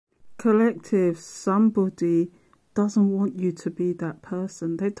Collective, somebody doesn't want you to be that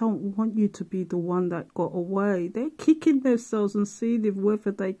person. They don't want you to be the one that got away. They're kicking themselves and seeing if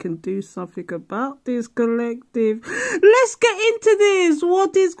whether they can do something about this, collective. Let's get into this.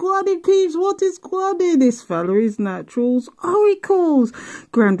 What is going on, peeps? What is going on? It's Valerie's Naturals Oracles.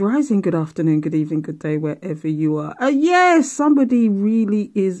 Grand Rising, good afternoon, good evening, good day, wherever you are. Yes, somebody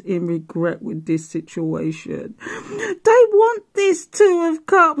really is in regret with this situation. They want this Two of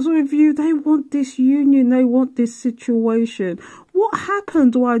Cups with you. They want this union. They want this situation. What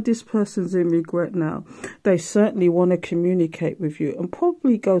happened? Why this person's in regret now? They certainly want to communicate with you and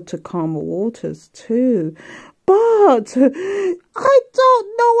probably go to calmer waters too. But I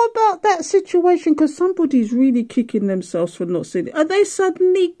don't know about that situation because somebody's really kicking themselves for not seeing it. And they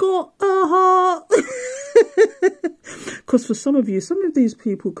suddenly got a heart. Because for some of you, some of these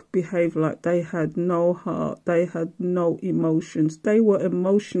people could behave like they had no heart. They had no emotions. They were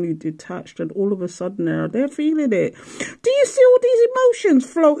emotionally detached and all of a sudden now they're feeling it. Do you see all these emotions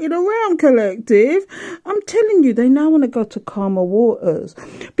floating around, collective? I'm telling you, they now want to go to calmer waters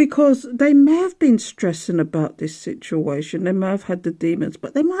because they may have been stressing about this situation. They may have had the demons,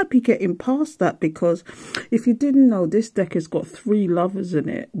 but they might be getting past that because if you didn't know, this deck has got 3 lovers in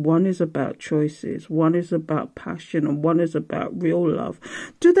it. One is about choices, one is about passion, and one is about real love.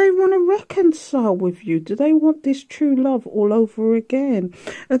 Do they want to reconcile with you? Do they want this true love all over again?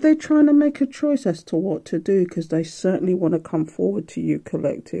 Are they trying to make a choice as to what to do? Because they certainly want to come forward to you,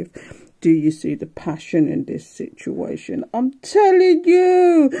 collective. Do you see the passion in this situation? I'm telling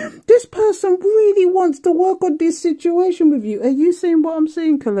you, this person really wants to work on this situation with you. Are you seeing what I'm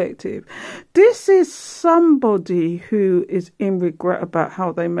seeing, collective? This is somebody who is in regret about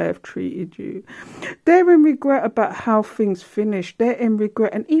how they may have treated you. They're in regret about how things finished. They're in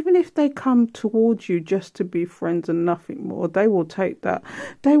regret. And even if they come towards you just to be friends and nothing more, they will take that.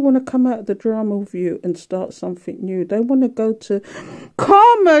 They want to come out of the drama with you and start something new. They want to go to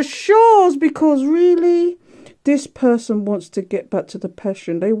calmer shores. Because really, this person wants to get back to the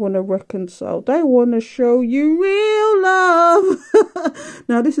passion. They want to reconcile. They want to show you real love.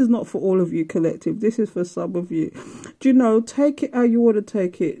 Now, this is not for all of you, collective. This is for some of you. Do you know, take it how you want to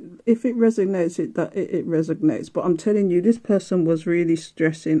take it. If it resonates, it resonates. But I'm telling you, this person was really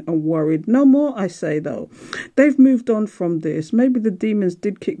stressing and worried. No more, I say, though. They've moved on from this. Maybe the demons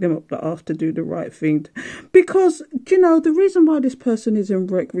did kick them up the arse to do the right thing. Because, you know, the reason why this person is in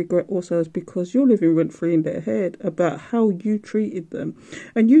regret also is because you're living rent-free in their head about how you treated them.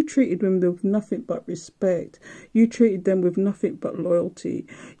 And you treated them with nothing but respect. You treated them with nothing but loyalty.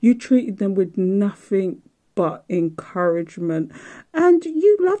 You treated them with nothing but encouragement. And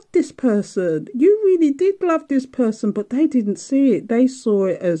you loved this person. You really did love this person, but they didn't see it. They saw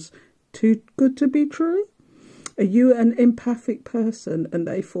it as too good to be true. Are you an empathic person? And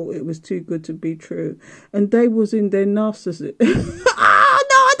they thought it was too good to be true. And they was in their narcissist.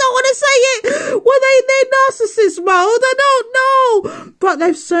 I don't want to say it. Were they in their narcissist mode? I don't know. But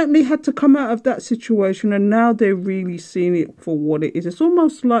they've certainly had to come out of that situation. And now they're really seeing it for what it is. It's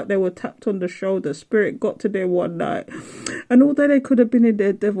almost like they were tapped on the shoulder. Spirit got to them one night. And although they could have been in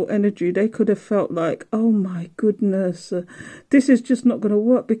their devil energy, they could have felt like, oh my goodness, this is just not going to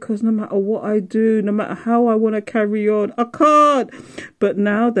work because no matter what I do, no matter how I want to carry on, I can't. But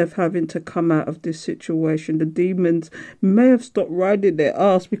now they're having to come out of this situation. The demons may have stopped riding their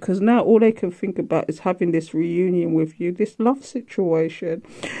ass because now all they can think about is having this reunion with you, this love situation.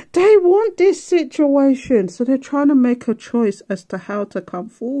 They want this situation, so they're trying to make a choice as to how to come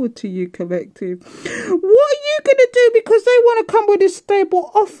forward to you, collective. What are you going to do? Because they want to come with a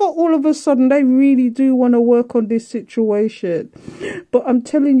stable offer all of a sudden. They really do want to work on this situation. But I'm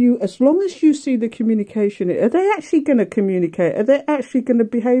telling you, as long as you see the communication, are they actually going to communicate? Are they actually going to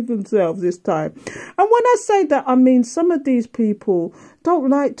behave themselves this time? And when I say that, I mean some of these people don't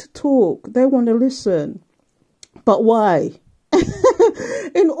like to talk. They want to listen. But why?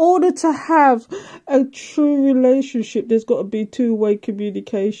 In order to have a true relationship, there's got to be two-way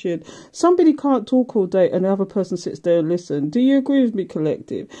communication. Somebody can't talk all day and the other person sits there and listen. Do you agree with me,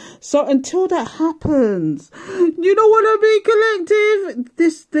 collective? So until that happens, you know what I mean,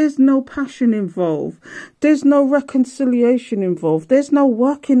 collective? There's no passion involved. There's no reconciliation involved. There's no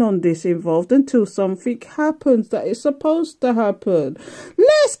working on this involved until something happens that is supposed to happen.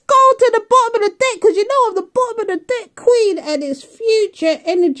 Let's go to the bottom of the deck because you know I'm the bottom of the deck queen and it's future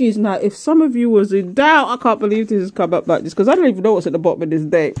energies. Now, if some of you was in doubt, I can't believe this has come up like this because I don't even know what's at the bottom of this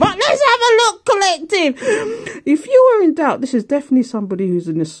deck. But let's have a look, collective. If you were in doubt, this is definitely somebody who's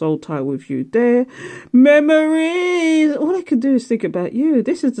in a soul tie with you. Their memories, all they can do is think about you.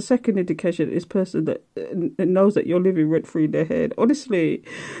 This is the second indication that this person that knows that you're living rent-free in their head. Honestly,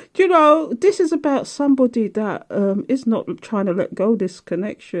 you know, this is about somebody that is not trying to let go of this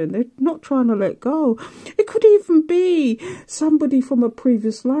connection. They're not trying to let go. It could even be somebody from a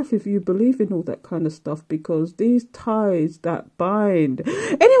previous life, if you believe in all that kind of stuff, because these ties that bind.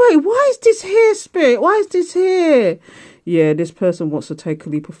 Anyway, why is this here, Spirit? Why is this here? Yeah, this person wants to take a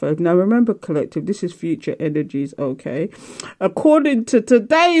leap of faith. Now, remember, collective, this is future energies, okay? According to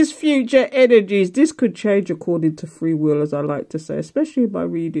today's future energies, this could change according to free will, as I like to say, especially in my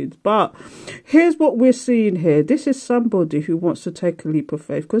readings. But here's what we're seeing here. This is somebody who wants to take a leap of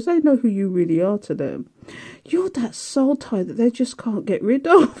faith because they know who you really are to them. You're that soul tie that they just can't get rid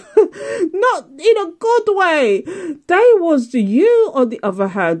of. Not in a good way. They was you, on the other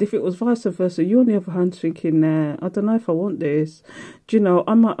hand. If it was vice versa, you on the other hand thinking, nah, I don't know if I want this. Do you know,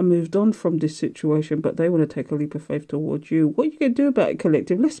 I might have moved on from this situation, but they want to take a leap of faith towards you. What are you going to do about it,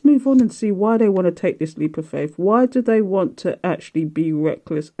 collective? Let's move on and see why they want to take this leap of faith. Why do they want to actually be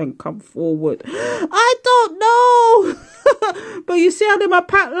reckless and come forward? I don't know. But you see how they my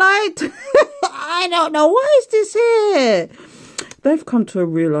pack light? I don't know. Why is this here? They've come to a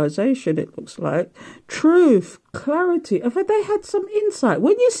realization, it looks like. Truth, clarity. Have they had some insight?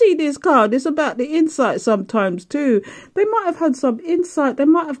 When you see this card, it's about the insight sometimes too. They might have had some insight. They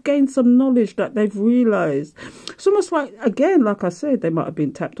might have gained some knowledge that they've realized. It's almost like, again, like I said, they might have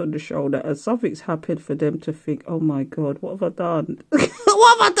been tapped on the shoulder and something's happened for them to think, oh my God, what have I done?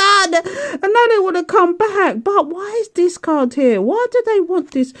 What have I done? And now they want to come back. But why is this card here? Why do they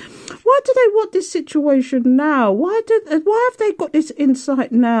want this? Why do they want this situation now? Why have they got this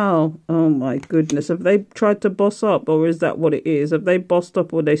insight now? Oh my goodness. Have they tried to boss up, or is that what it is? Have they bossed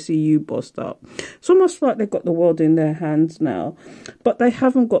up, or they see you bossed up? It's almost like they've got the world in their hands now, but they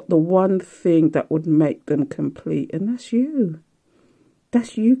haven't got the one thing that would make them complete, and that's you.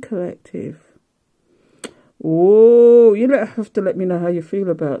 That's you, collective. Oh, you have to let me know how you feel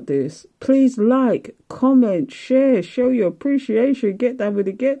about this. Please like, comment, share, show your appreciation. Get down with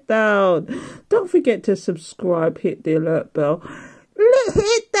it, get down. Don't forget to subscribe, hit the alert bell.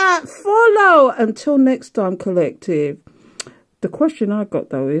 Hit that follow. Until next time, collective. The question I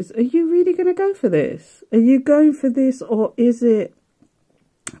got though is, are you really going to go for this? Are you going for this, or is it,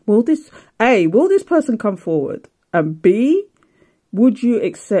 will this person come forward? And B, would you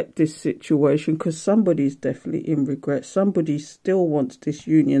accept this situation? Because somebody's definitely in regret. Somebody still wants this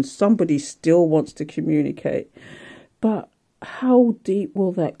union. Somebody still wants to communicate. But how deep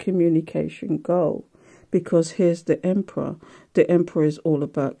will that communication go? Because here's the Emperor. The Emperor is all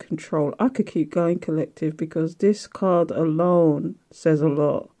about control. I could keep going, collective, because this card alone says a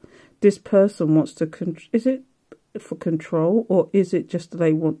lot. This person wants to... Is it for control, or is it just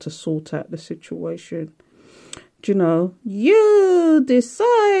they want to sort out the situation? Do you know? You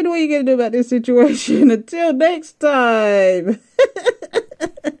decide what you're going to do about this situation. Until next time.